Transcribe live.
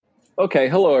Okay,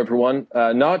 hello everyone.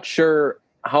 Not sure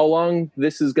how long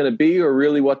this is going to be or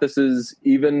really what this is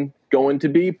even going to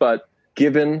be, but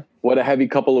given what a heavy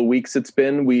couple of weeks it's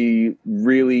been, we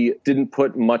really didn't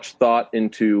put much thought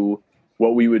into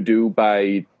what we would do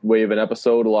by way of an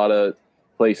episode. A lot of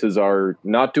places are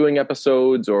not doing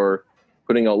episodes or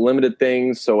putting out limited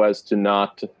things so as to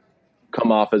not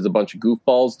come off as a bunch of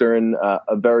goofballs during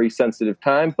a very sensitive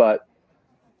time. But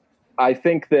I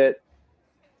think that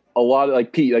a lot of,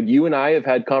 like Pete, like you and I have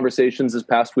had conversations this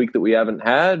past week that we haven't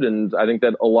had. And I think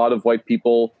that a lot of white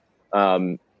people,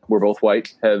 we're both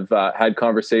white, have had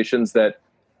conversations that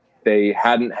they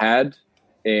hadn't had.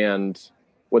 And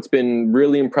what's been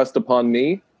really impressed upon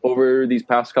me over these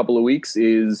past couple of weeks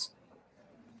is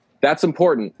that's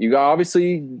important. You got,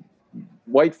 obviously,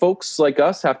 white folks like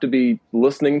us have to be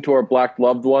listening to our black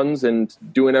loved ones and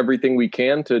doing everything we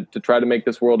can to try to make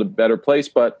this world a better place.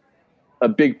 But a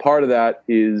big part of that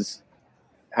is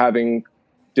having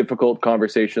difficult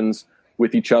conversations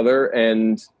with each other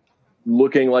and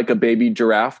looking like a baby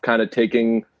giraffe, kind of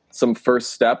taking some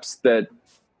first steps that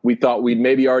we thought we'd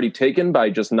maybe already taken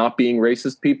by just not being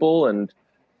racist people. And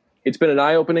it's been an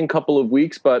eye-opening couple of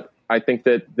weeks, but I think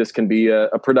that this can be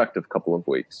a productive couple of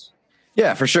weeks.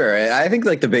 Yeah, for sure. I think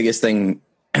like the biggest thing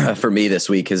for me this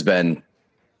week has been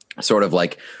sort of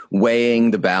like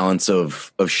weighing the balance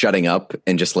of shutting up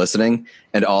and just listening,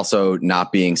 and also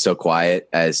not being so quiet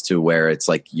as to where it's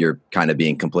like you're kind of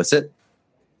being complicit.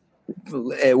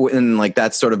 And like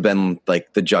that's sort of been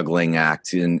like the juggling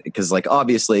act, and because like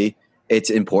obviously it's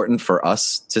important for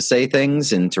us to say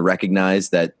things and to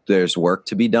recognize that there's work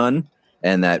to be done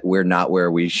and that we're not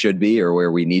where we should be or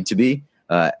where we need to be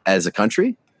as a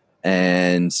country.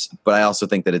 But I also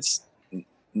think that it's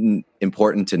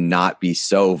important to not be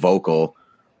so vocal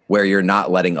where you're not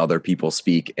letting other people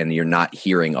speak and you're not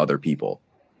hearing other people.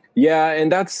 Yeah. And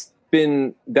that's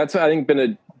I think been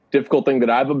a difficult thing that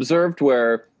I've observed,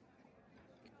 where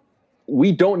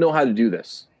we don't know how to do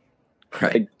this.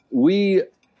 Right. Like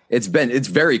it's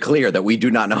very clear that we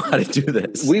do not know how to do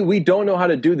this. We don't know how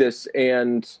to do this.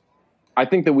 And I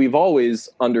think that we've always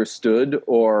understood,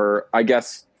 or I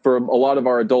guess for a lot of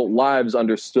our adult lives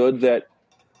understood, that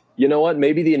you know what?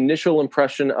 Maybe the initial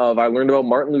impression of I learned about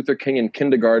Martin Luther King in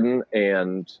kindergarten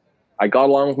and I got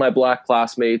along with my black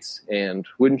classmates, and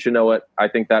wouldn't you know it, I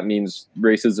think that means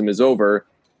racism is over,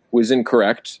 was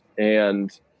incorrect.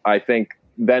 And I think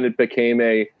then it became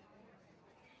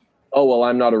oh, well,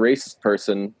 I'm not a racist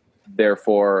person.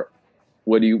 Therefore,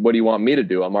 what do you want me to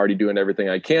do? I'm already doing everything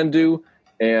I can do.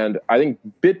 And I think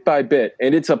bit by bit,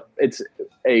 and it's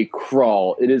a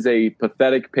crawl. It is a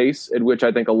pathetic pace at which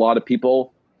I think a lot of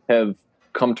people have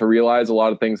come to realize a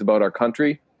lot of things about our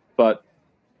country, but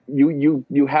you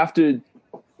have to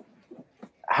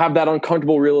have that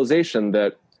uncomfortable realization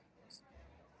that,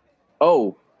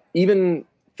 oh, even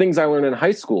things I learned in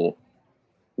high school,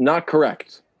 not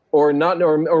correct or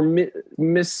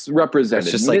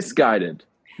misrepresented, just misguided,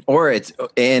 or it's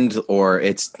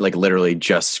like literally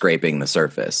just scraping the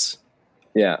surface.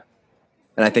 Yeah.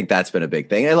 And I think that's been a big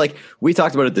thing. And like we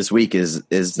talked about it this week is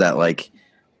that like,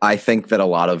 I think that a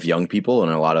lot of young people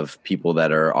and a lot of people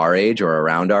that are our age or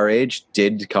around our age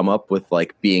did come up with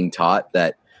like being taught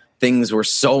that things were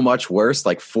so much worse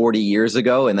like 40 years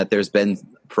ago, and that there's been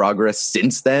progress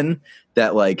since then,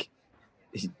 that like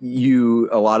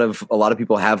a lot of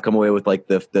people have come away with like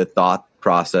the thought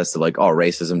process of like, oh,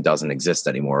 racism doesn't exist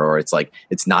anymore, or it's like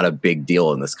it's not a big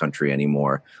deal in this country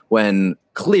anymore, when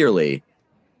clearly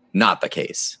not the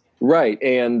case. Right.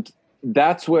 And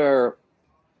that's where,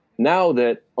 now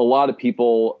that a lot of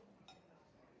people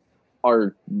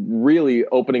are really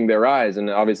opening their eyes, and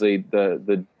obviously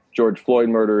the George Floyd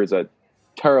murder is a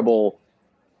terrible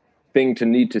thing to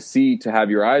need to see, to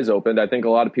have your eyes opened. I think a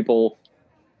lot of people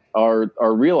are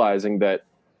realizing that,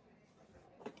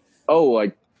 oh,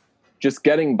 like just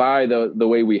getting by the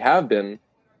way we have been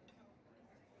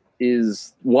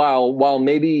is, while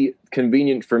maybe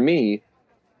convenient for me,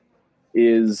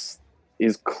 is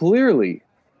clearly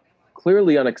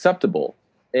unacceptable.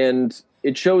 And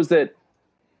it shows that,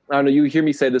 I don't know, you hear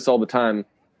me say this all the time,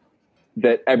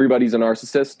 that everybody's a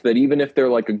narcissist, that even if they're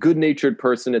like a good-natured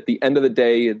person, at the end of the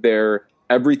day,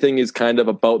 everything is kind of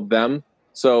about them.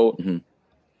 So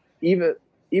even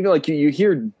like you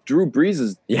hear Drew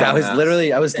Brees' yeah, I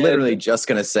was literally just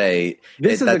gonna say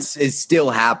it's still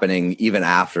happening even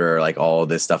after like all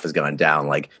this stuff has gone down.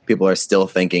 Like people are still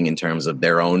thinking in terms of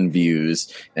their own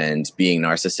views and being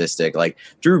narcissistic. Like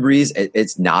Drew Brees,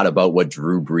 it's not about what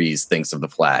Drew Brees thinks of the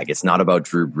flag. It's not about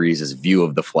Drew Brees' view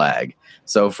of the flag.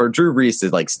 So for Drew Brees to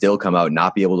like still come out,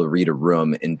 not be able to read a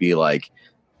room and be like,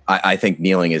 I think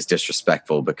kneeling is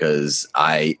disrespectful because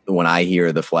when I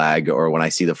hear the flag or when I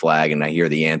see the flag and I hear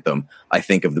the anthem, I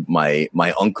think of my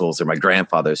uncles or my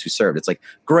grandfathers who served. It's like,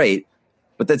 great,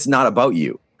 but that's not about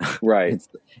you. Right.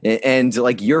 And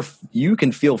like you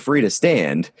can feel free to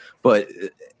stand, but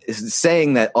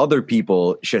saying that other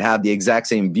people should have the exact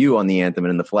same view on the anthem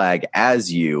and the flag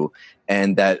as you,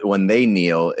 and that when they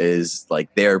kneel is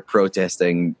like they're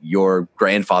protesting your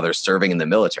grandfather serving in the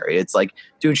military. It's like,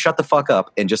 dude, shut the fuck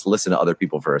up and just listen to other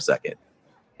people for a second.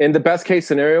 And the best case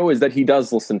scenario is that he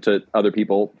does listen to other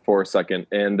people for a second,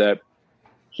 and that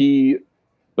he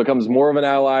becomes more of an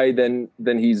ally than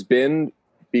he's been,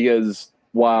 because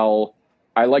while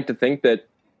I like to think that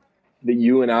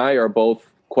you and I are both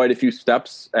quite a few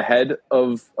steps ahead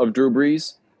of Drew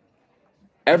Brees,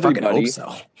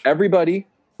 everybody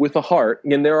with a heart,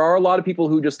 and there are a lot of people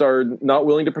who just are not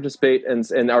willing to participate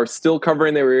and are still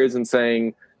covering their ears and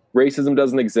saying racism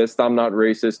doesn't exist, I'm not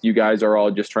racist, you guys are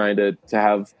all just trying to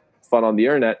have fun on the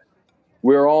internet.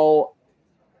 We're all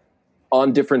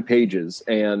on different pages,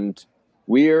 and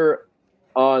we're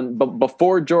on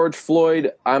before George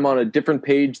Floyd, I'm on a different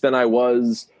page than I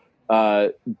was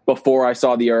before I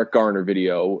saw the Eric Garner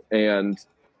video. And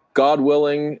God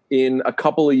willing, in a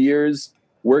couple of years,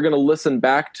 we're going to listen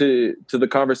back to the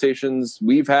conversations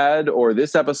we've had or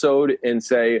this episode and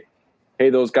say, hey,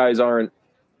 those guys aren't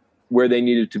where they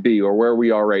needed to be or where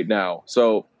we are right now.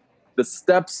 So the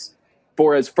steps,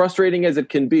 for as frustrating as it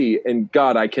can be, and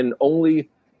God, I can only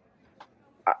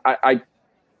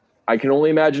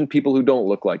imagine people who don't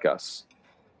look like us,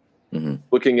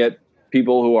 looking at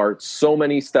people who are so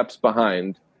many steps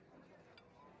behind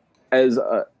as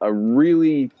a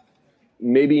really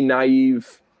maybe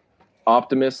naive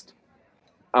optimist.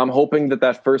 I'm hoping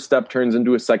that first step turns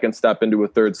into a second step, into a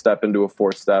third step, into a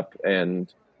fourth step,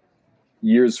 and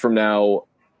years from now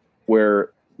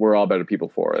we're all better people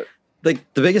for it.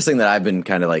 Like the biggest thing that I've been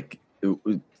kind of like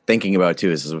thinking about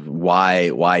too is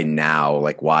why now?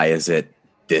 Like, why is it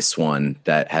this one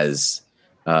that has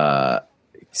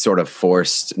sort of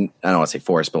forced, I don't want to say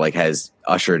forced, but like has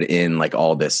ushered in like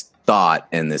all this thought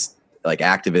and this like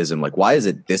activism? Like, why is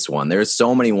it this one? There's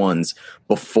so many ones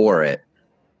before it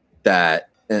that,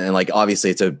 and like obviously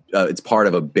it's part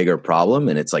of a bigger problem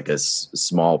and it's like a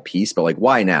small piece, but like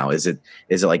why now? Is it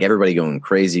like everybody going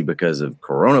crazy because of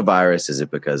coronavirus? Is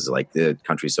it because like the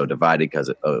country's so divided because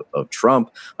of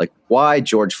Trump? Like, why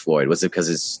George Floyd? Was it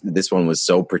because this one was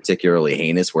so particularly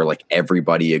heinous where like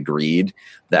everybody agreed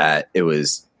that it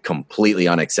was completely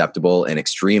unacceptable and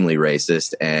extremely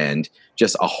racist and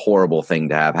just a horrible thing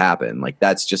to have happen? Like,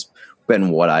 that's just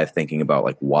been what I'm thinking about.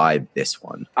 Like, why this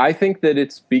one? I think that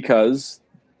it's because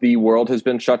the world has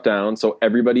been shut down, so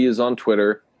everybody is on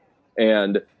Twitter,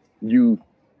 and you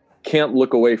can't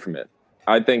look away from it.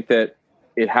 I think that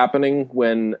it happening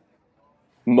when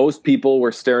most people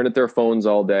were staring at their phones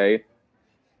all day,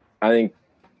 I think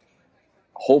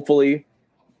hopefully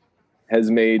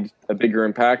has made a bigger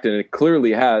impact, and it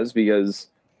clearly has, because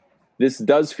this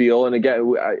does feel, and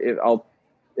again,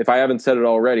 if I haven't said it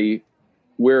already,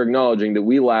 we're acknowledging that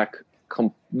we lack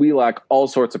all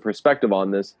sorts of perspective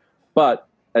on this, but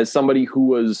as somebody who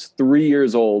was 3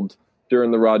 years old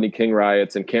during the Rodney King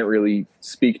riots and can't really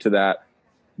speak to that,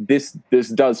 this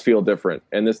does feel different.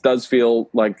 And this does feel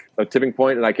like a tipping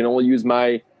point, and I can only use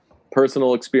my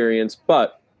personal experience.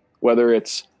 But whether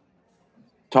it's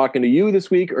talking to you this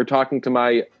week or talking to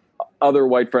my other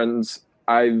white friends,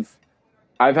 I've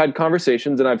had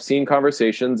conversations, and I've seen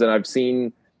conversations, and I've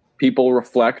seen people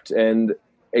reflect and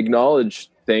acknowledge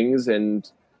things,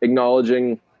 and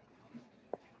acknowledging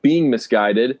being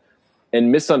misguided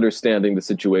and misunderstanding the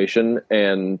situation,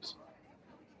 and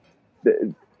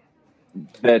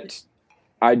that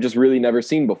I just really never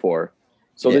seen before.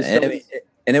 So yeah,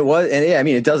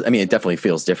 it definitely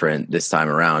feels different this time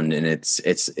around, and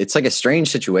it's like a strange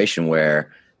situation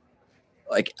where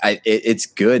like it's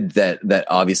good that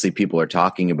obviously people are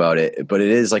talking about it, but it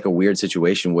is like a weird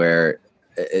situation where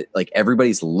like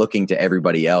everybody's looking to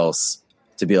everybody else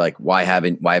to be like, why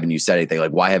haven't you said anything?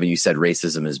 Like, why haven't you said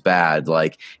racism is bad?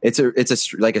 Like, it's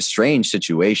a strange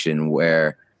situation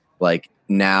where like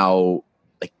now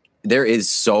like there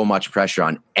is so much pressure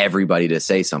on everybody to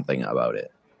say something about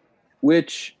it.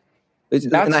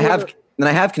 And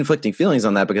I have conflicting feelings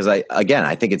on that, because I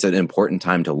think it's an important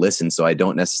time to listen. So I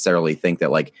don't necessarily think that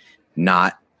like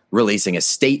not releasing a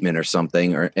statement or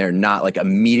something or not like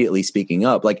immediately speaking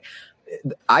up, like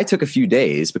I took a few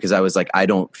days because I was like, I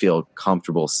don't feel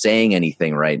comfortable saying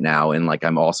anything right now. And like,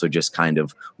 I'm also just kind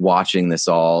of watching this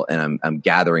all, and I'm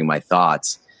gathering my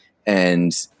thoughts,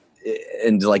 and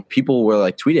like people were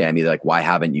like tweeting at me, like, why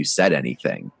haven't you said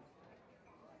anything?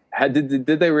 Did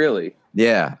they really?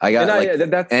 Yeah, I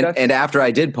got and after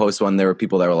I did post one, there were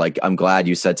people that were like, "I'm glad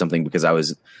you said something because I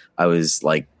was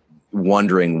like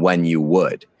wondering when you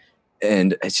would,"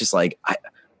 and it's just like,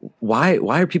 why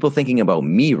are people thinking about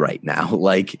me right now?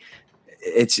 Like,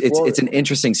 it's an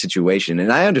interesting situation,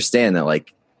 and I understand that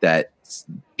like that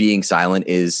being silent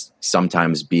is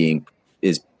sometimes being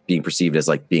perceived as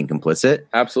like being complicit.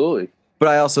 Absolutely. But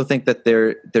I also think that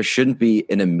there shouldn't be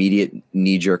an immediate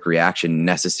knee-jerk reaction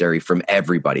necessary from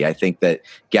everybody. I think that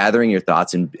gathering your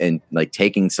thoughts and like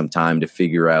taking some time to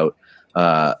figure out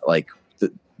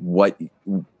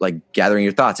gathering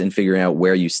your thoughts and figuring out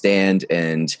where you stand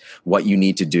and what you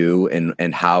need to do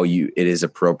and how it is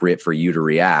appropriate for you to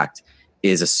react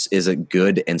is a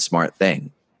good and smart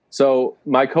thing. So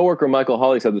my coworker Michael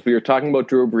Hawley said this. We were talking about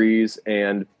Drew Brees,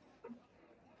 and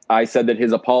I said that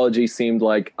his apology seemed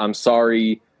like, "I'm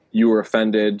sorry you were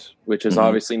offended," which is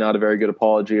obviously not a very good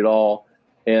apology at all.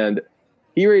 And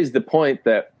he raised the point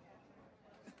that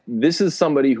this is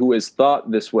somebody who has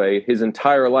thought this way his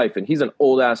entire life. And he's an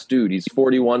old ass dude. He's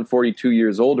 41, 42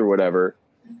 years old or whatever.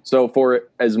 So for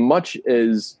as much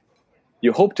as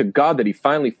you hope to God that he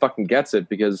finally fucking gets it,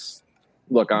 because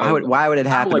look, why would it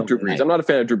happen? I don't like Drew Brees. I'm not a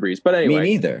fan of Drew Brees, but anyway.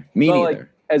 Me neither. Like,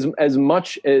 as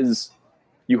much as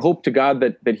you hope to God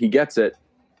that he gets it,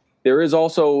 there is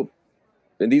also,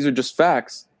 and these are just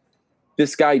facts,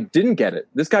 this guy didn't get it.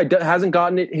 This guy hasn't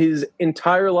gotten it his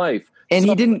entire life. And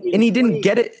he didn't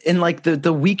get it in like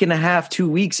the week and a half, 2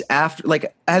 weeks after,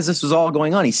 like as this was all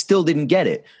going on, he still didn't get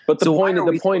it. But the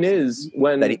point is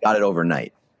when that he got it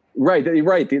overnight. Right.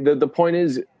 The point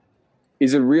is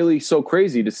it really so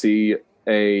crazy to see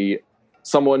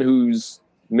someone who's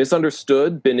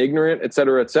misunderstood, been ignorant, et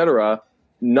cetera,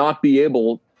 not be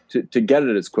able to get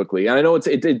it as quickly. And I know it's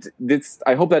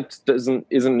I hope that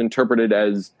isn't interpreted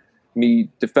as me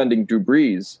defending Drew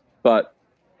Brees, but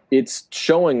it's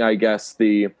showing, I guess,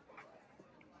 the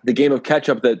game of catch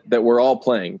up that we're all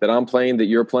playing, that I'm playing, that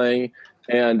you're playing.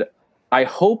 And I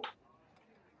hope,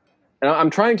 and I'm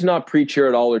trying to not preach here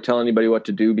at all or tell anybody what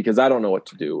to do, because I don't know what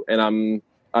to do. And I'm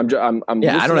I don't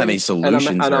have any solutions.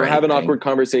 And I'm having awkward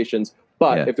conversations.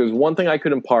 But if there's one thing I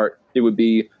could impart, it would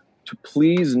be to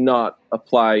please not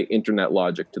apply internet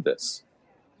logic to this.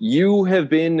 You have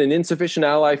been an insufficient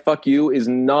ally. Fuck you is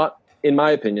not, in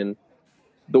my opinion,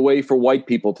 the way for white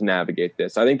people to navigate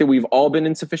this. I think that we've all been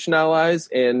insufficient allies,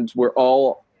 and we're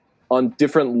all on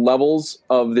different levels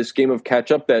of this game of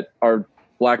catch up that our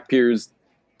black peers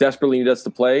desperately need us to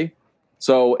play.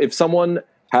 So if someone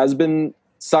has been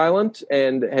silent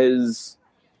and has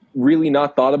really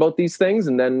not thought about these things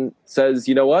and then says,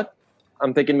 you know what,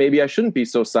 I'm thinking maybe I shouldn't be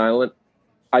so silent,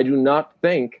 I do not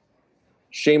think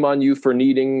shame on you for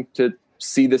needing to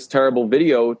see this terrible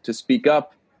video to speak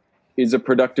up is a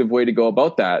productive way to go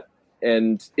about that.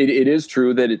 And it is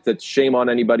true that it's shame on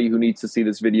anybody who needs to see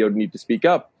this video to need to speak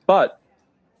up. But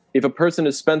if a person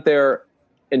has spent their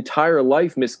entire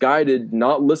life misguided,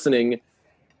 not listening,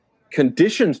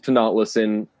 conditioned to not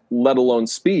listen, let alone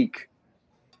speak,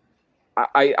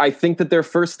 I think that their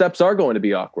first steps are going to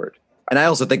be awkward. And I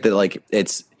also think that like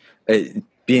it's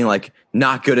being like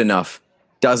not good enough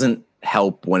doesn't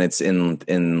help when it's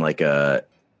in like a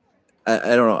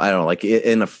I don't know, like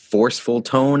in a forceful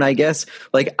tone, I guess.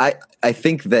 Like I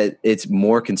think that it's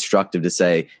more constructive to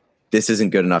say this isn't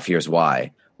good enough, here's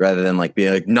why, rather than like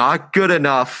being like not good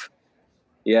enough.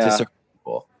 Yeah. To certain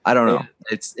people. I don't know.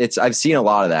 It's I've seen a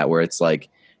lot of that where it's like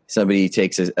somebody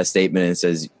takes a statement and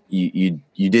says you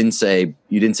didn't say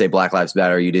Black Lives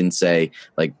Matter, you didn't say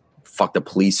like fuck the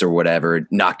police or whatever,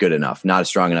 not good enough, not a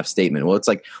strong enough statement. Well, it's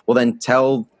like, well then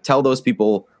tell those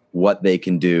people what they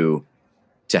can do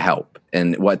to help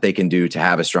and what they can do to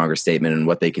have a stronger statement and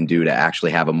what they can do to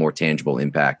actually have a more tangible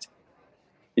impact.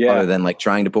 Yeah. Other than like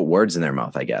trying to put words in their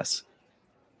mouth, I guess.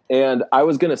 And I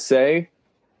was going to say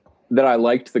that I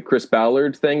liked the Chris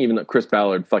Ballard thing, even though Chris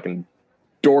Ballard fucking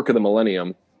dork of the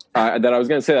millennium, that I was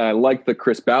going to say that I liked the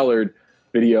Chris Ballard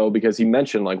video because he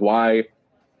mentioned like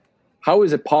how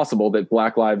is it possible that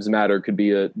Black Lives Matter could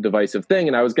be a divisive thing?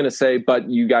 And I was going to say, but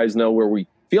you guys know where we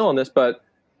feel on this, but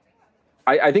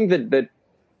I think that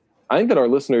our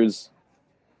listeners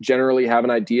generally have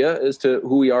an idea as to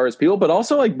who we are as people, but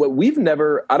also like what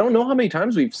I don't know how many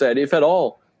times we've said, if at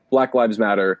all, Black Lives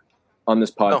Matter on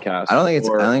this podcast. No, I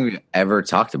don't think we've ever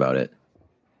talked about it.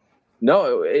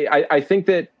 No, I think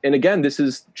that, and again, this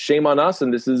is shame on us,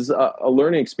 and this is a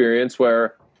learning experience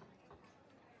where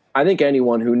I think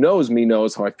anyone who knows me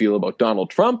knows how I feel about Donald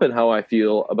Trump and how I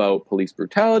feel about police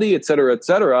brutality, et cetera, et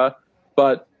cetera.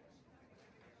 But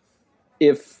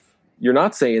if you're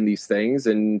not saying these things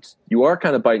and you are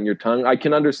kind of biting your tongue, I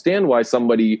can understand why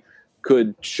somebody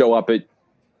could show up at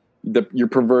your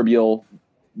proverbial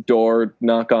door,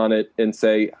 knock on it, and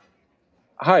say,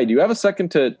 "Hi, do you have a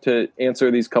second to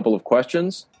answer these couple of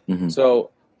questions?" Mm-hmm. So,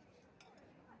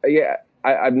 yeah,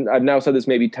 I've now said this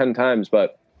maybe 10 times,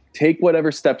 but take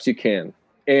whatever steps you can.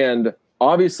 And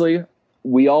obviously,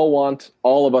 we all want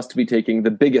all of us to be taking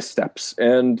the biggest steps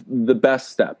and the best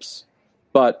steps.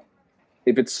 But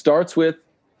if it starts with,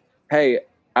 "Hey,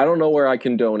 I don't know where I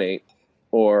can donate,"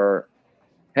 or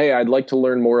 "Hey, I'd like to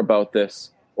learn more about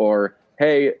this," or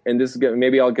 "Hey," and this is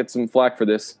maybe I'll get some flack for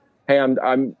this. "Hey,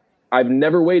 I've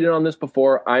never waited on this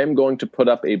before. I am going to put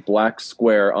up a black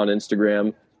square on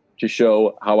Instagram to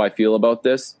show how I feel about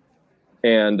this."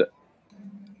 And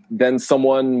then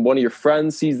one of your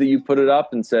friends sees that you put it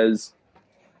up and says,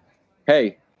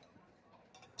 "Hey,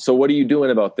 so what are you doing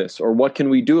about this?" Or "What can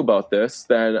we do about this?"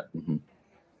 Then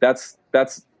that's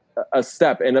a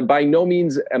step. And by no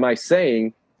means am I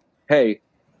saying, "Hey,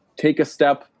 take a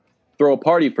step, throw a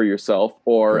party for yourself,"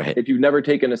 or right. If you've never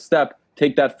taken a step,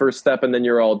 take that first step and then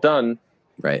you're all done.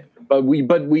 Right. But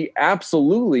we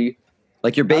absolutely,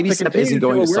 like, your baby step isn't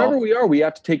going to solve. Wherever we are, we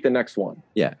have to take the next one.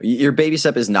 Yeah. Your baby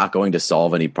step is not going to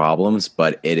solve any problems,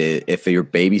 but it is, if your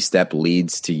baby step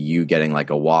leads to you getting like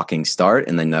a walking start,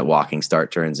 and then that walking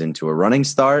start turns into a running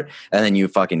start, and then you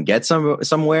fucking get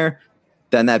somewhere,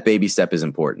 then that baby step is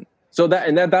important. So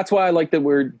that's why I like that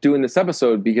we're doing this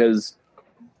episode, because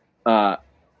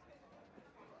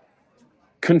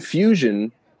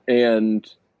confusion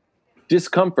and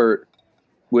discomfort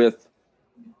with,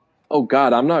 "Oh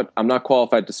God, I'm not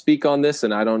qualified to speak on this,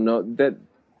 and I don't know that."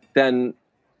 Then,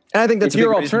 and I think that's if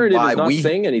your alternative is not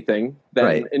saying anything, then,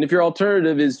 right. And if your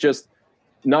alternative is just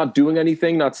not doing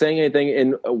anything, not saying anything,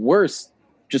 and worse,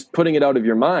 just putting it out of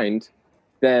your mind,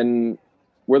 then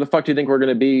where the fuck do you think we're going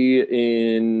to be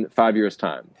in 5 years'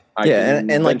 time? I can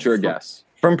venture a guess.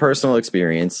 From personal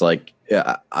experience, like,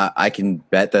 I can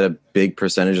bet that a big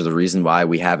percentage of the reason why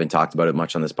we haven't talked about it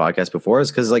much on this podcast before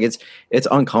is because, like, it's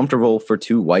uncomfortable for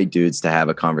two white dudes to have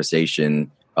a conversation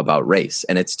about race,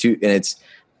 and it's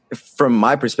from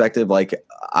my perspective, like,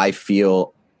 I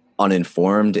feel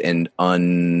uninformed and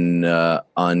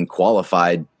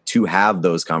unqualified to have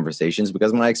those conversations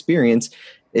because my experience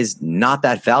is not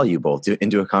that valuable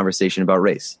into a conversation about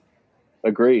race.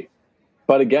 Agree.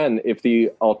 But again, if the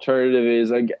alternative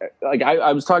is like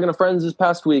I was talking to friends this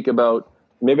past week about,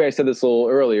 maybe I said this a little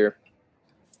earlier,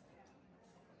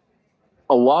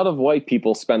 a lot of white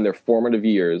people spend their formative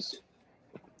years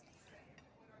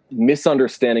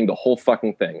misunderstanding the whole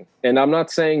fucking thing. And I'm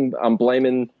not saying I'm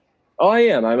blaming,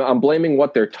 I'm blaming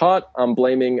what they're taught. I'm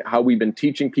blaming how we've been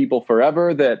teaching people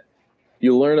forever, that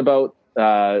you learn about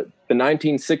the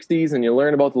 1960s and you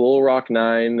learn about the Little Rock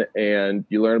Nine and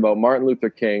you learn about Martin Luther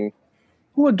King,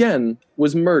 who again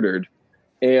was murdered.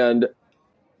 And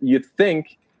you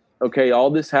think, okay, all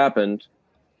this happened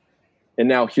and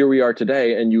now here we are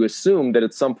today. And you assume that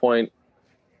at some point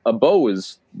a bow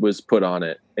was put on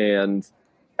it. And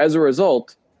as a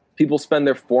result, people spend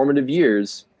their formative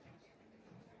years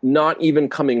not even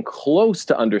coming close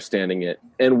to understanding it.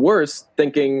 And worse,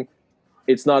 thinking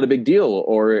it's not a big deal,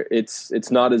 or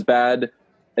it's not as bad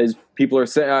as people are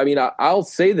saying. I mean, I'll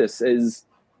say this is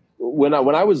when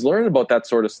I was learning about that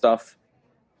sort of stuff,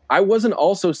 I wasn't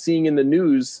also seeing in the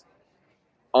news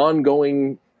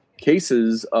ongoing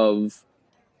cases of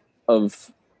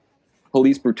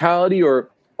police brutality or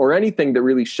anything that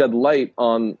really shed light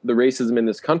on the racism in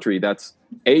this country. That's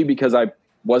A, because I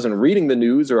wasn't reading the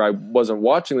news or I wasn't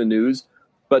watching the news,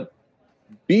 but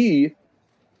B,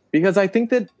 because I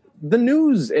think that the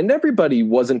news and everybody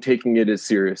wasn't taking it as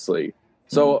seriously.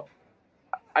 So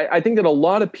I think that a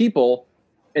lot of people,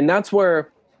 and that's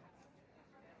where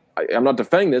I'm not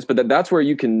defending this, but that's where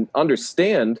you can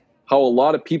understand how a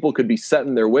lot of people could be set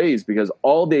in their ways, because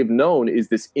all they've known is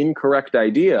this incorrect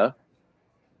idea.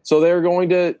 So they're going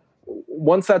to,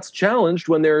 once that's challenged,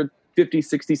 when they're 50,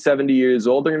 60, 70 years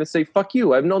old, they're going to say, fuck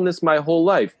you, I've known this my whole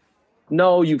life.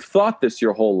 No, you've thought this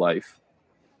your whole life.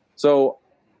 So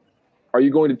are you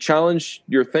going to challenge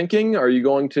your thinking? Are you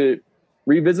going to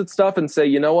revisit stuff and say,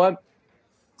 you know what?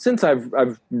 Since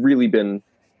I've really been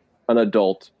an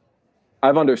adult,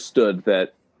 I've understood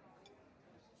that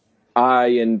I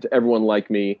and everyone like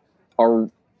me are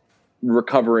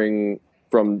recovering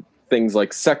from things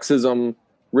like sexism,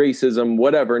 racism,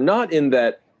 whatever. Not in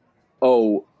that,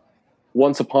 oh,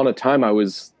 once upon a time I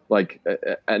was like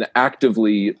an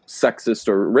actively sexist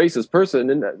or racist person.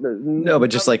 And no, but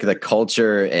just like the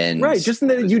culture and right, just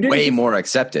that you did way more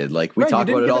accepted. Like we talk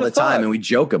about it all the time and we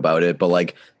joke about it, but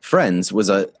like Friends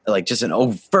was just an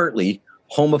overtly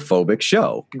homophobic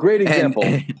show. Great example.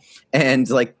 And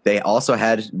like they also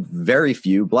had very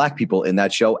few black people in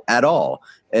that show at all.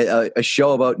 A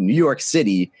show about New York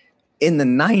City in the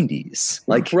 90s.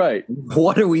 Like, right.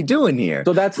 What are we doing here?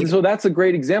 So that's a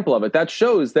great example of it. That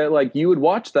shows that like you would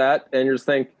watch that and you just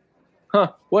think,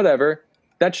 huh, whatever.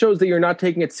 That shows that you're not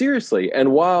taking it seriously.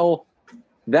 And while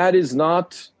that is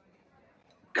not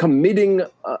committing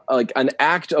like an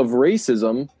act of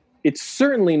racism, it's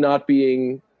certainly not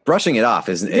being brushing it off.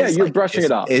 You're like, brushing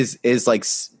it off. Is like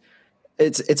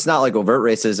it's not like overt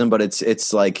racism, but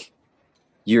it's like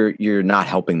you're not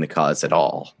helping the cause at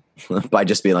all by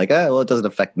just being like, well, it doesn't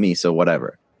affect me, so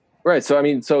whatever. Right. So I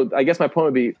mean, I guess my point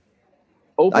would be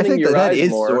opening your eyes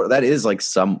more. That is like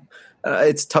some.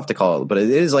 It's tough to call it, but it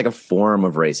is like a form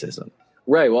of racism.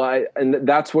 Right. Well, and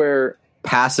that's where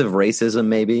passive racism,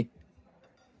 maybe.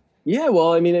 Yeah.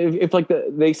 Well, I mean, if like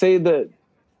they say that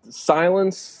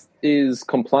silence is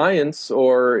compliance,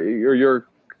 or you're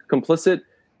complicit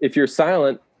if you're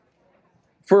silent.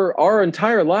 For our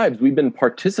entire lives, we've been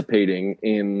participating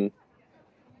in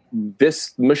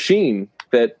this machine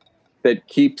that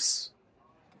keeps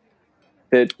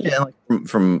that. Yeah, like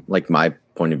from like my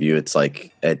point of view, it's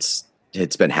like it's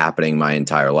been happening my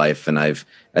entire life, and I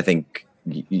think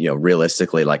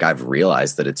realistically, like I've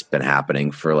realized that it's been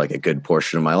happening for like a good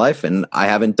portion of my life, and I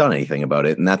haven't done anything about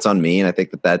it, and that's on me. And I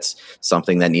think that that's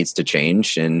something that needs to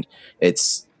change, and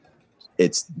it's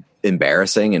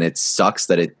embarrassing, and it sucks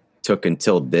that it took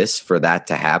until this for that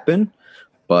to happen,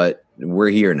 but we're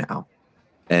here now,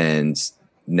 and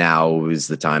now is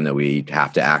the time that we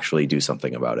have to actually do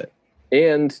something about it.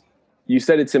 And you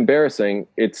said it's embarrassing.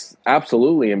 It's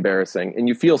absolutely embarrassing, and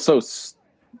you feel so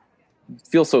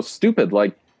stupid,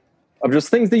 like of just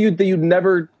things that you'd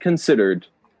never considered.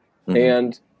 Mm-hmm.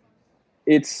 And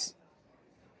it's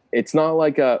not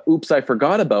like a oops, I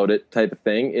forgot about it type of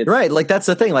thing. It's, right. Like that's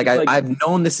the thing. Like I've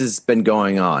known this has been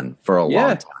going on for a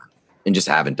long time and just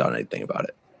haven't done anything about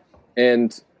it.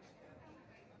 And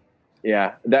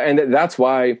that's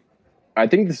why I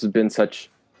think this has been such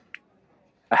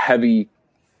a heavy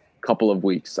couple of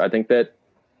weeks. I think that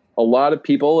a lot of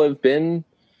people have been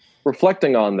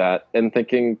reflecting on that and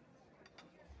thinking,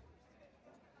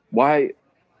 why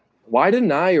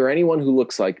didn't I, or anyone who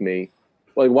looks like me,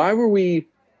 like why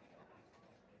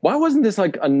wasn't this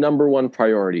like a number one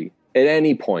priority at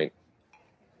any point?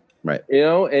 Right.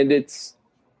 And it's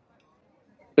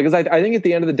because I think at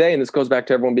the end of the day, and this goes back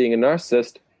to everyone being a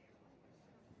narcissist,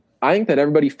 I think that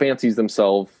everybody fancies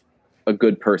themselves a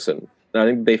good person. And I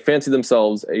think they fancy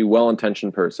themselves a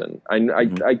well-intentioned person.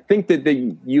 I think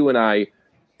that you and I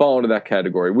fall into that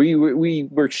category.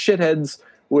 We're shitheads.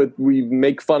 We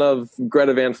make fun of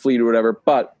Greta Van Fleet or whatever,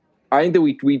 but I think that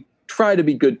we try to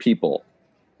be good people,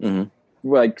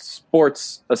 like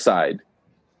sports aside.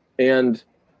 And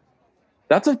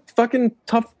that's a fucking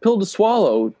tough pill to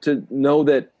swallow, to know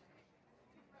that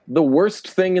the worst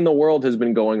thing in the world has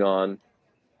been going on.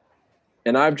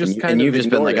 And I've just you've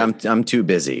just been like, I'm too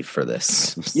busy for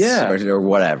this. Yeah. or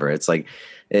whatever. It's like,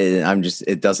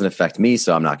 it doesn't affect me,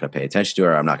 so I'm not going to pay attention to it.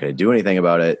 Or I'm not going to do anything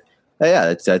about it.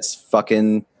 Yeah,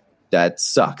 that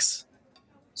sucks.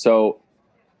 So,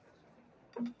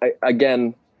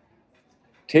 again,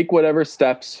 take whatever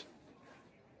steps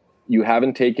you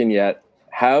haven't taken yet.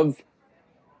 Have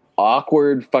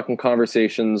awkward fucking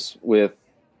conversations with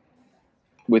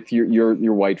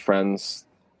your white friends.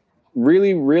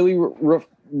 Really, really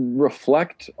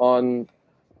reflect on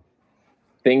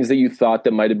things that you thought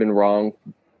that might have been wrong.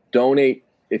 Donate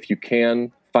if you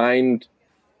can. Find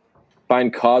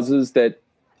causes that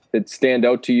stand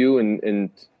out to you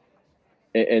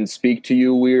and speak to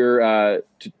you.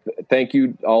 Thank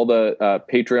you all the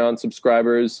Patreon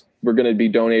subscribers. We're going to be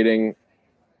donating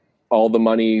all the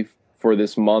money for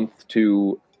this month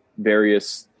to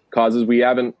various causes. We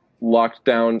haven't locked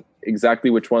down exactly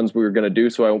which ones we were going to do,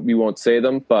 so we won't say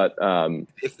them. But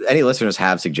if any listeners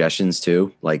have suggestions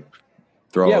too, like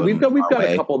throw. Yeah, we've got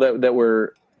a couple that we're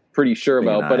pretty sure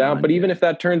about. But even if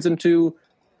that turns into,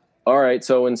 all right,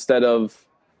 so instead of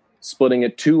splitting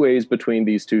it 2 ways between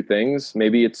these two things,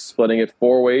 maybe it's splitting it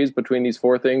 4 ways between these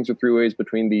 4 things, or 3 ways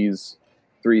between these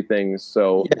 3 things.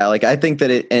 So yeah, like I think that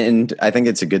I think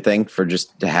it's a good thing for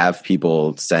just to have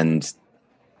people send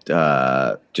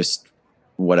just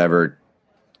whatever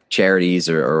charities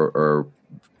or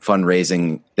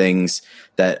fundraising things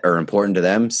that are important to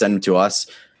them, send them to us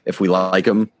if we like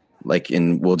them. Like,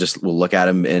 and we'll look at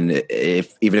them, and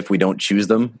even if we don't choose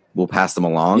them, we'll pass them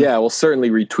along. Yeah, we'll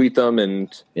certainly retweet them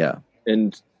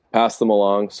and pass them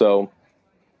along. So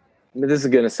this is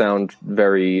going to sound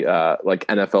very like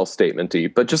NFL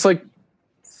statement-y, but just like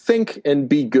think and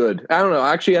be good. I don't know.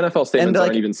 Actually, NFL statements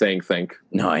aren't even saying think.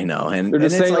 No, I know. And they're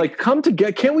just and saying like come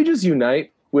together. Can't we just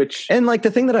unite? Which, and like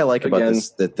the thing that I like about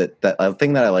this, that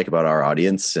thing that I like about our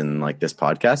audience and like this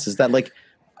podcast is that like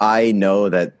I know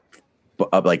that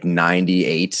like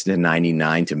 98 to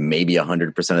 99 to maybe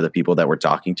 100% of the people that we're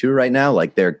talking to right now,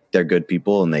 like they're good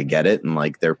people and they get it, and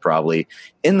like they're probably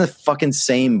in the fucking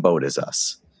same boat as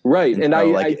us, right? And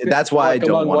so, I that's why I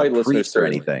don't want to preach or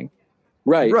anything,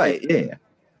 right? Yeah.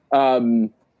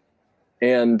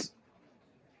 And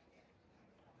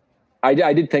I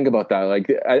did think about that.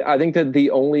 Like, I think that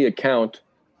the only account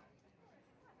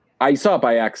I saw it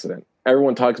by accident.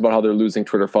 Everyone talks about how they're losing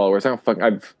Twitter followers.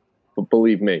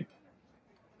 Believe me.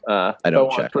 I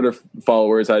don't check Twitter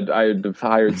followers. I'd have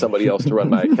hired somebody else to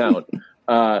run my account.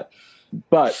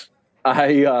 But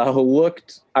I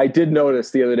looked. I did notice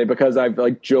the other day because I've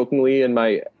like jokingly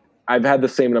I've had the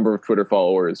same number of Twitter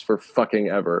followers for fucking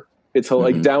ever. It's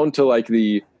like down to like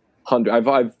the 100.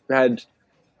 I've had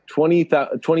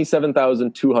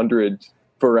 27,200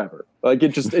 forever. Like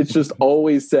it's just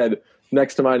always said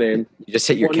next to my name. You just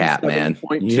hit your cap, man.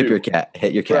 You hit your cap.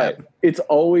 Right. It's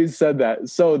always said that.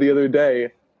 So the other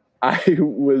day I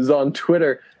was on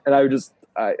Twitter and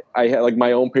I had like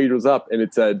my own page was up and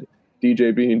it said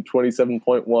DJ Bean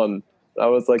 27.1. I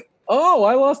was like, oh,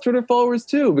 I lost Twitter followers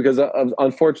too, because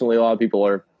unfortunately a lot of people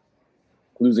are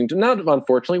losing to, not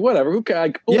unfortunately, whatever. Who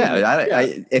can?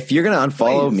 If you're gonna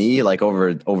unfollow me like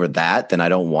over that, then I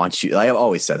don't want you. I've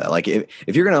always said that. Like if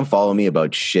you're gonna unfollow me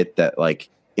about shit that like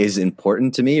is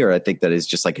important to me, or I think that is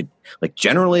just like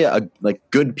generally a like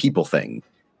good people thing,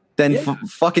 then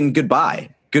fucking goodbye.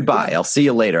 Yeah. I'll see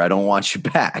you later. I don't want you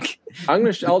back.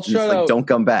 I'll shout out. Don't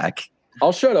come back.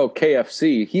 I'll shout out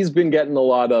KFC. He's been getting a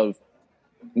lot of,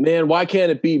 man, why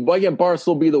can't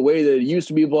Barstool be the way that it used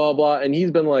to be, blah, blah. And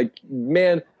he's been like,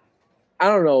 man, I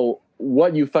don't know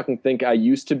what you fucking think I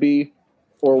used to be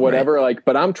or whatever, right. Like,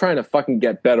 but I'm trying to fucking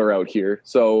get better out here.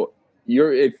 So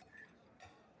if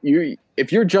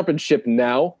you're jumping ship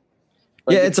now.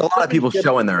 Like, it's a lot of people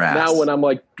showing their ass. Now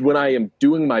when I am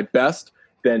doing my best,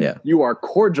 then you are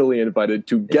cordially invited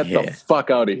to get the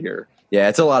fuck out of here. Yeah,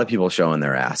 it's a lot of people showing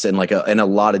their ass in in a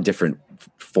lot of different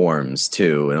forms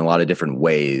too, in a lot of different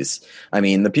ways. I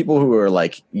mean, the people who are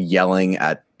like yelling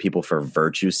at people for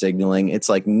virtue signaling, it's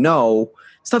like, no,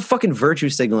 it's not fucking virtue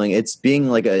signaling. It's being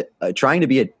like trying to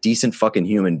be a decent fucking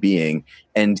human being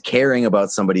and caring about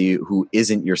somebody who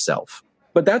isn't yourself.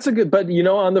 But that's but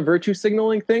on the virtue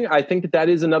signaling thing, I think that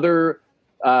is another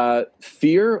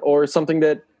fear or something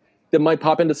that might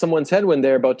pop into someone's head when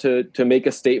they're about to make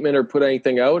a statement or put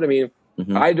anything out. I mean,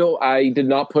 I did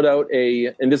not put out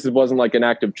and this wasn't like an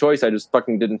active choice. I just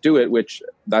fucking didn't do it, which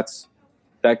that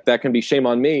can be shame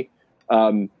on me.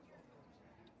 I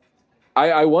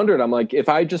wondered, I'm like, if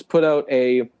I just put out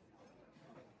hey,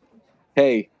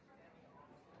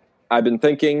 I've been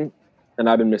thinking and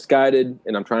I've been misguided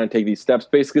and I'm trying to take these steps.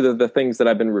 Basically the things that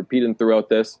I've been repeating throughout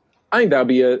this, I think that would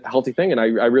be a healthy thing. And I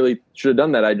really should have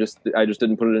done that. I just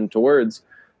didn't put it into words.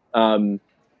 Then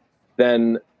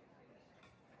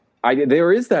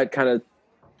there is that kind of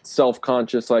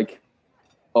self-conscious, like,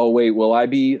 oh wait,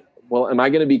 am I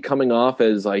going to be coming off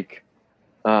as like,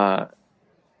 and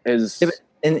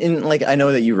like, I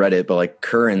know that you read it, but like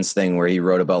Curran's thing where he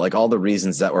wrote about like all the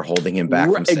reasons that were holding him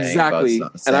back from saying,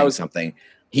 something.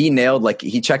 He nailed, like,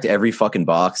 he checked every fucking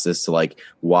box as to like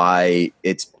why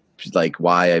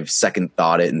I've second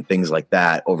thought it and things like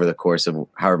that over the course of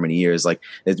however many years. Like,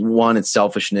 it's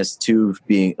selfishness, two,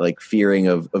 being like fearing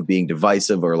of being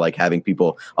divisive or like having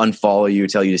people unfollow you,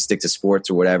 tell you to stick to sports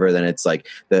or whatever. Then it's like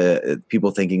the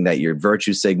people thinking that you're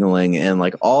virtue signaling and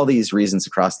like all these reasons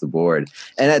across the board.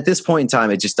 And at this point in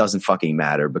time, it just doesn't fucking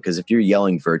matter, because if you're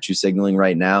yelling virtue signaling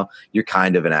right now, you're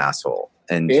kind of an asshole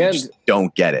and you just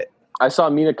don't get it. I saw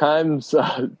Mina Kimes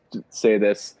say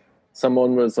this.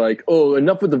 Someone was like, oh,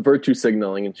 enough with the virtue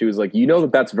signaling. And she was like,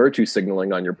 that's virtue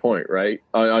signaling on your point, right?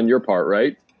 On your part,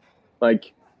 right?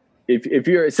 Like, if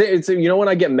you're when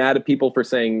I get mad at people for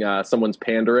saying someone's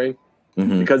pandering,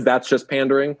 because that's just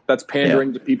pandering. That's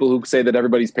pandering to people who say that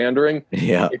everybody's pandering.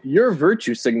 Yeah. If you're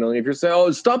virtue signaling, if you're saying, oh,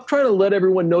 stop trying to let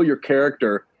everyone know your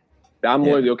character. I'm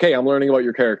learning about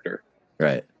your character.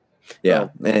 Right. Yeah.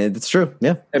 So, and it's true.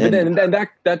 Yeah. And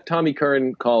that Tommy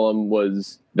Curran column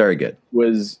was very good.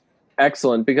 Was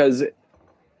excellent, because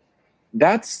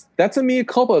that's a mea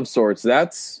culpa of sorts.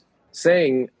 That's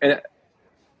saying,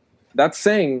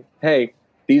 hey,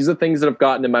 these are things that have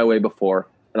gotten in my way before,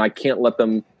 and I can't let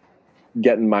them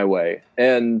get in my way.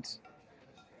 And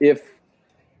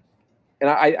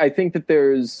I think that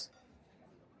there's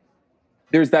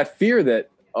that fear that,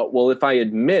 if I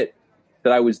admit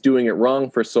that I was doing it wrong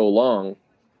for so long,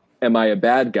 am I a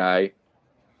bad guy?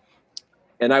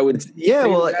 And I would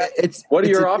what are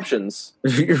your options?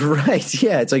 You're right.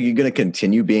 Yeah, it's like you're going to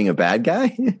continue being a bad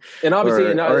guy. And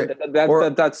obviously,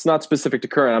 that's not specific to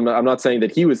Curran. I'm not saying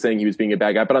that he was saying he was being a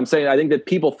bad guy, but I'm saying I think that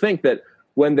people think that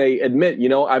when they admit,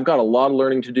 I've got a lot of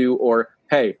learning to do, or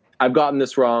hey, I've gotten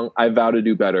this wrong, I vow to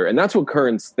do better. And that's what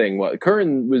Curran's thing was.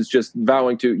 Curran was just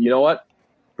vowing to, you know what?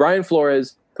 Brian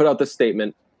Flores put out this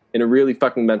statement, and it really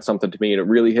fucking meant something to me, and it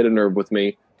really hit a nerve with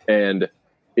me, and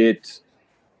it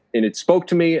spoke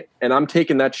to me, and I'm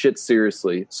taking that shit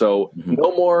seriously. So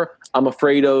no more, I'm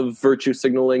afraid of virtue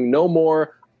signaling. No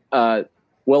more,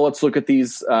 let's look at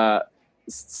these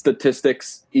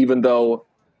statistics, even though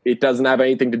it doesn't have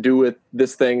anything to do with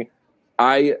this thing.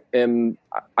 I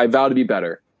vow to be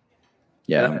better.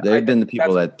 Yeah, they've been the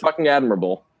people that fucking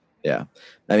admirable. Yeah,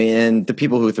 I mean, and the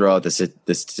people who throw out the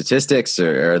statistics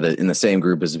are in the same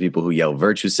group as the people who yell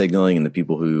virtue signaling and the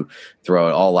people who throw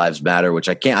out all lives matter. Which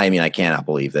I cannot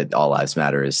believe that all lives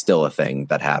matter is still a thing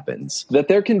that happens. That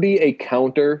there can be a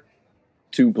counter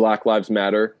to Black Lives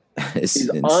Matter is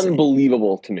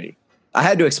unbelievable to me. I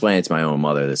had to explain it to my own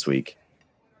mother this week.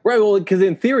 Right. Well, because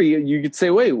in theory, you could say,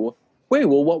 why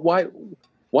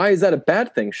is that a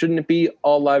bad thing? Shouldn't it be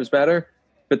all lives matter?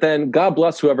 But then God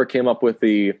bless whoever came up with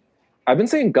I've been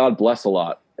saying God bless a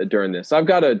lot during this. I've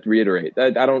got to reiterate. I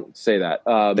don't say that.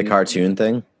 The cartoon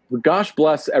thing? Gosh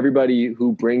bless everybody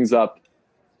who brings up,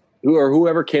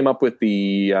 whoever came up with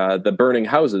the burning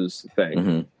houses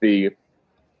thing. Mm-hmm.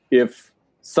 If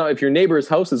your neighbor's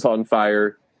house is on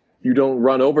fire, you don't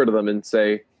run over to them and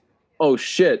say, oh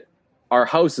shit, our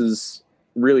houses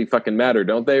really fucking matter,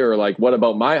 don't they? Or like, what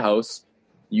about my house?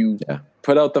 You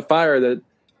put out the fire that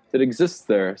exists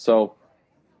there. So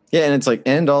yeah, and it's like,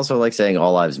 and also like saying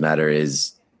all lives matter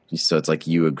is, so it's like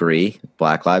you agree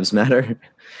Black Lives Matter.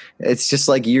 It's just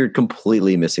like you're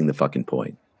completely missing the fucking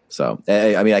point. So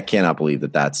I mean, I cannot believe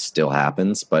that still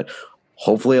happens, but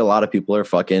hopefully a lot of people are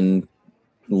fucking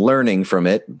learning from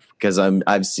it, because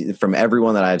I've seen from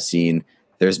everyone that I've seen,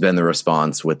 there's been the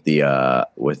response with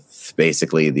with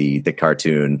basically the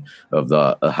cartoon of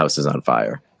the houses on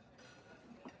fire.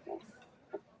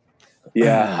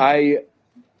 Yeah,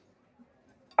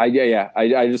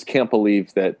 I just can't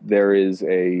believe that there is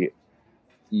a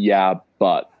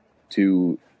but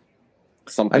to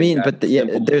something. I mean, but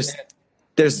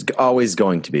there's always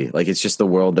going to be, like, it's just the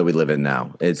world that we live in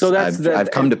now. It's so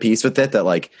I've come to peace with it. That,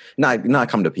 like, not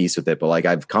come to peace with it, but like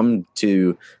I've come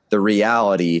to the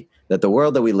reality that the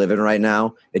world that we live in right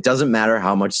now, it doesn't matter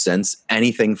how much sense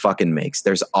anything fucking makes.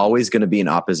 There's always going to be an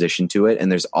opposition to it,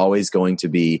 and there's always going to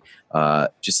be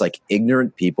just like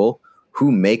ignorant people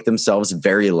who make themselves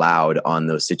very loud on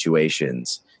those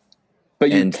situations,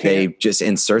 and they just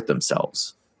insert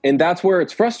themselves. And that's where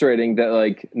it's frustrating that,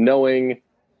 like, knowing,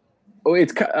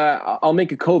 I'll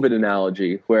make a COVID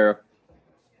analogy where,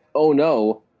 oh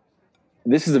no,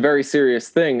 this is a very serious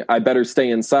thing. I better stay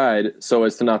inside so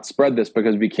as to not spread this,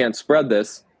 because we can't spread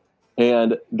this.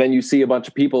 And then you see a bunch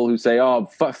of people who say, oh,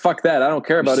 fuck that, I don't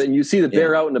care about it. And you see that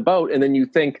they're out and about, and then you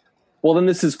think, well, then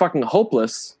this is fucking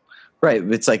hopeless. Right.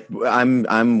 It's like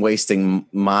I'm wasting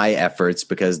my efforts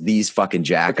because these fucking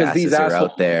jackasses are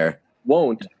out there.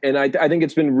 Won't. And I think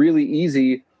it's been really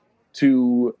easy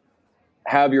to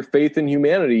have your faith in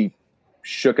humanity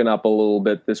shooken up a little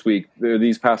bit this week, or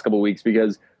these past couple of weeks,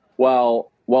 because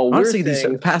while honestly, we're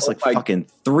saying, these past fucking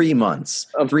 3 months,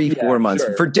 4 months,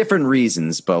 sure, for different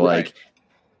reasons, but right,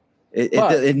 like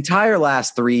the entire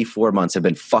last 3-4 months have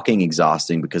been fucking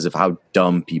exhausting because of how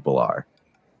dumb people are.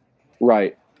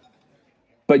 Right.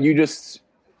 But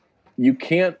you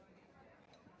can't.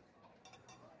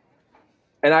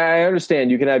 And I understand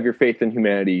you can have your faith in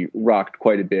humanity rocked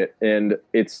quite a bit. And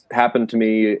it's happened to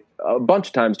me a bunch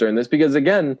of times during this, because,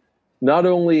 again, not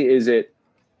only is it,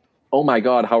 oh my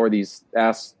God, how are these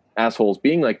assholes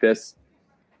being like this?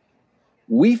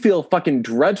 We feel fucking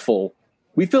dreadful.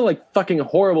 We feel like fucking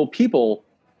horrible people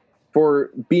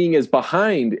for being as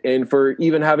behind and for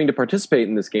even having to participate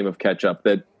in this game of catch up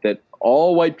that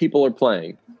all white people are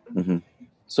playing. Mm-hmm.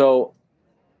 So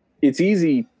it's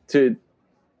easy to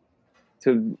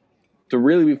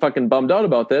really be fucking bummed out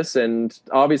about this. And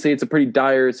obviously it's a pretty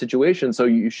dire situation, so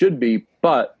you should be,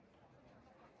 but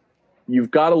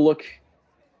you've got to look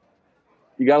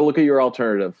at your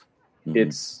alternative.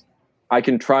 Mm-hmm. I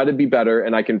can try to be better,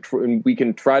 and we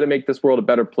can try to make this world a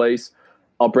better place.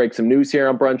 I'll break some news here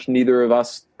on Brunch. Neither of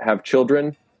us have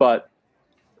children, but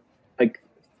like,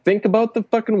 think about the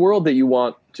fucking world that you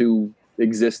want to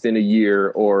exist in a year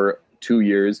or 2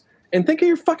 years, and think of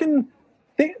your fucking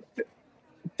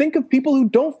think of people who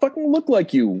don't fucking look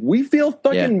like you. We feel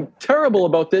fucking terrible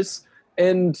about this,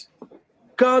 and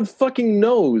God fucking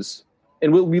knows.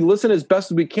 And we listen as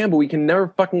best as we can, but we can never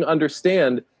fucking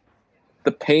understand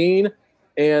the pain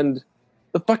and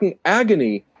the fucking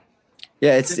agony.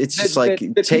 Yeah, it's just like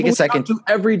that take a second to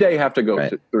every day have to go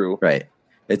through. Right.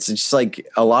 It's just like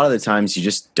a lot of the times you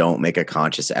just don't make a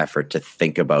conscious effort to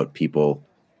think about people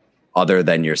other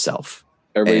than yourself.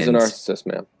 Everybody's a narcissist,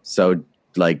 man. So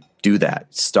like do that.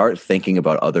 Start thinking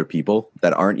about other people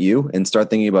that aren't you, and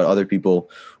start thinking about other people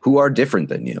who are different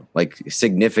than you, like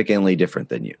significantly different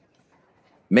than you.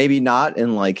 Maybe not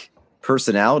in like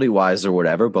personality wise or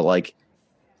whatever, but like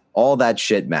all that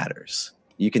shit matters.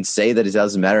 You can say that it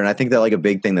doesn't matter. And I think that like a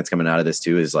big thing that's coming out of this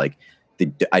too is like the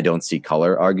I don't see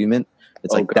color argument.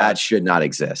 It's that should not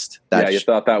exist. That you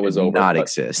thought that was over. Not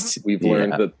exist. We've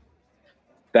learned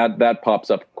that pops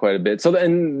up quite a bit. So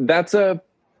then that's so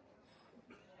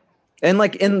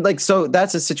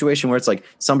that's a situation where it's like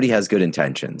somebody has good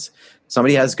intentions.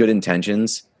 Somebody has good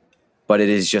intentions, but it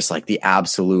is just like the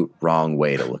absolute wrong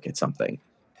way to look at something.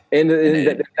 And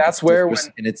that's where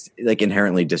it's like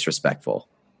inherently disrespectful.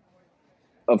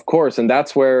 Of course, and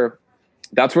that's where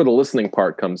the listening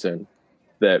part comes in.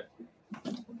 That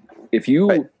if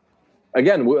you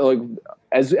again, like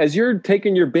as you're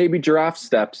taking your baby giraffe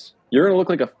steps, you're going to look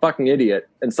like a fucking idiot,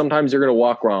 and sometimes you're going to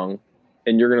walk wrong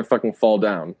and you're going to fucking fall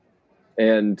down.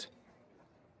 And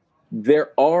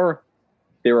there are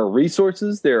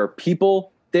resources, there are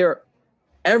people,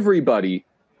 everybody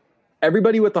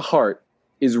with a heart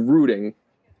is rooting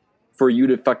for you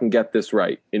to fucking get this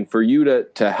right, and for you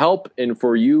to help, and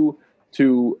for you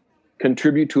to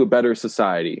contribute to a better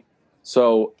society.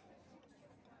 So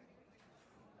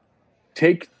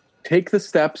take the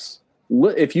steps.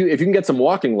 If you can get some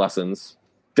walking lessons,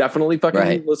 definitely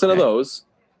fucking listen to those.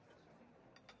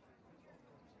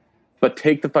 But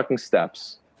take the fucking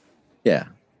steps. Yeah.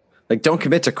 Like, don't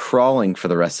commit to crawling for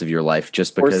the rest of your life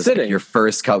just because your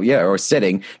first couple, or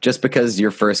sitting just because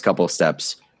your first couple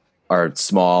steps are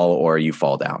small or you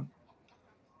fall down.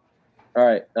 All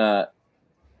right.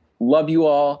 Love you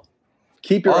all.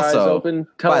 Keep your eyes open.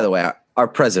 By the way, our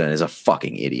president is a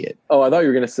fucking idiot. Oh, I thought you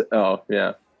were going to say, oh,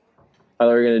 yeah. I thought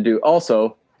you were going to do,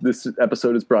 also, this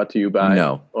episode is brought to you by.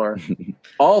 No. Or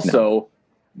also,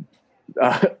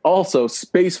 also,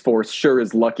 Space Force sure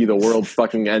is lucky the world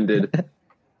fucking ended.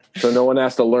 So no one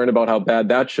has to learn about how bad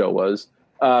that show was.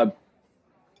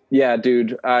 Yeah,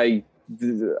 dude, that's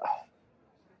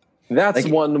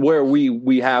like, one where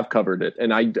we have covered it.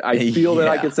 And I feel that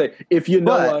I can say, if you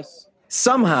know us.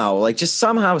 Somehow, like just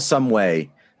somehow, some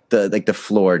way, the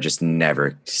floor just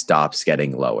never stops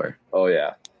getting lower. Oh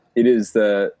yeah. It's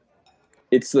the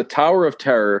Tower of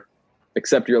Terror,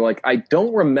 except you're like, I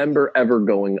don't remember ever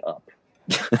going up.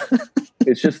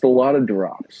 It's just a lot of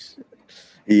drops.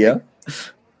 Yeah.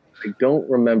 I don't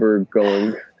remember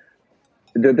going.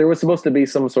 There was supposed to be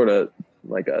some sort of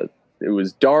it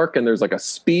was dark and there's like a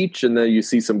speech and then you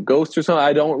see some ghosts or something.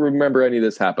 I don't remember any of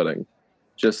this happening.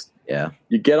 Just,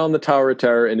 you get on the Tower of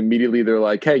Terror and immediately they're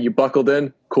like, hey, you buckled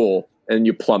in? Cool. And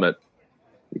you plummet.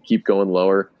 You keep going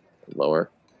lower and lower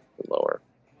and lower.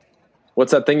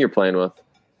 What's that thing you're playing with?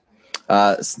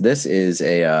 This is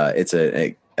it's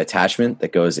a attachment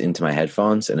that goes into my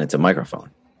headphones and it's a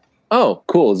microphone. Oh,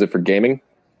 cool. Is it for gaming?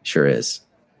 Sure is.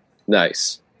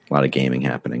 Nice. A lot of gaming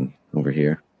happening over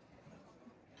here.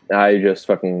 I just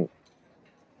fucking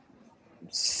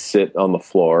sit on the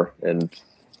floor and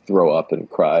throw up and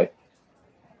cry.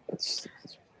 That's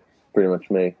pretty much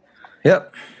me.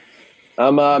 Yep.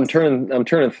 I'm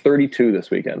turning 32 this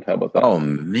weekend. How about that? Oh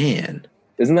man.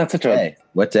 Isn't that such a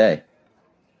what day?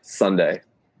 Sunday.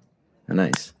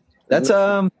 Nice. That's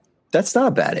not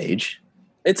a bad age.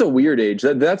 It's a weird age.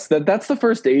 That's the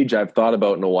first age I've thought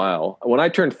about in a while. When I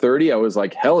turned 30, I was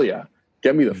like, hell yeah,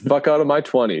 get me the fuck out of my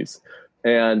 20s.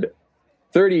 And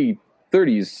 30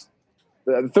 was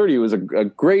a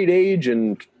great age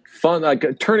and fun.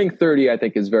 Like turning 30, I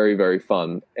think is very, very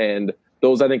fun. And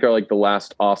those I think are like the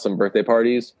last awesome birthday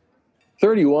parties.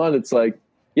 31, it's like,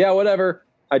 yeah, whatever.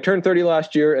 I turned 30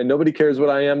 last year and nobody cares what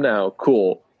I am now.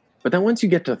 Cool. But then once you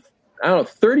get to,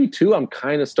 32, I'm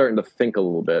kind of starting to think a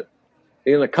little bit.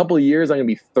 In a couple of years, I'm going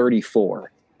to be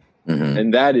 34. Mm-hmm.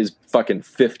 And that is fucking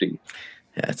 50.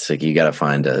 Yeah, it's like you got to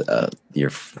find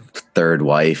your third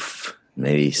wife,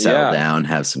 maybe settle down,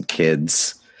 have some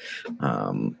kids.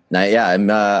 I'm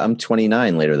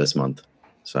 29 later this month.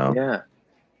 So yeah,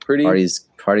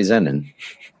 party's ending.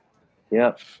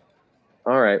 Yeah.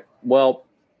 All right. Well,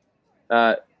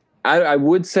 I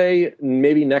would say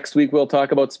maybe next week we'll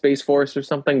talk about Space Force or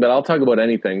something, but I'll talk about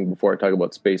anything before I talk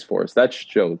about Space Force. That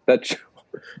show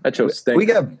That show stinks.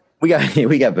 We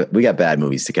got bad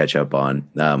movies to catch up on.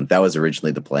 That was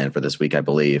originally the plan for this week, I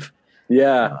believe.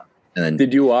 Yeah. And then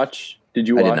did you watch? I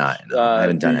did not. No, I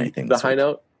haven't done anything. The High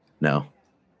Note. No,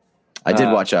 I did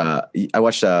watch. I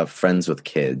watched Friends with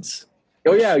Kids.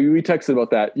 Oh yeah, we texted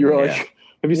about that. You were like,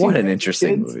 "Have you seen?" What an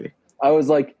interesting movie. I was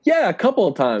like, "Yeah, a couple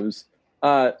of times."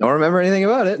 Don't remember anything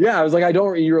about it. Yeah, I was like, "I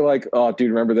don't." You were like, "Oh, dude,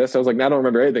 remember this?" I was like, "No, I don't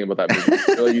remember anything about that movie."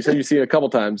 You're like, you said you've seen it a couple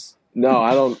times. No,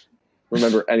 I don't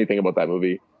remember anything about that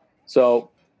movie. So,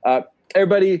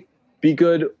 everybody, be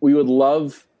good. We would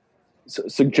love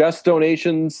suggest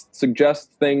donations, suggest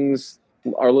things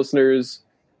our listeners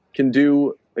can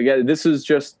do. Again, this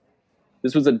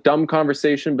was a dumb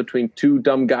conversation between two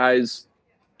dumb guys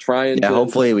trying to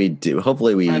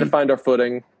find our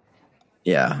footing.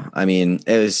 Yeah. I mean,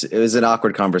 it was an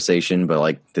awkward conversation, but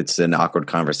like it's an awkward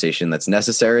conversation that's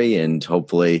necessary, and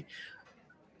hopefully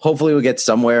we'll get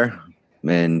somewhere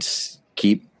and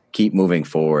keep moving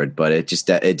forward. But it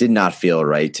did not feel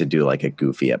right to do like a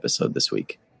goofy episode this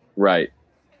week. Right.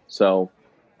 So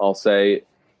I'll say,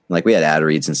 like, we had ad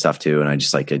reads and stuff too, and I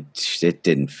just like it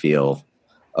didn't feel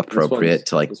appropriate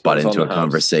to like butt into a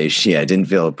conversation. Yeah, it didn't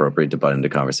feel appropriate to butt into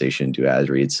conversation and do ad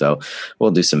reads. So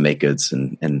we'll do some make goods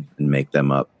and make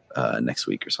them up next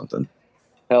week or something.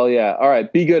 Hell yeah. All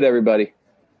right. Be good, everybody.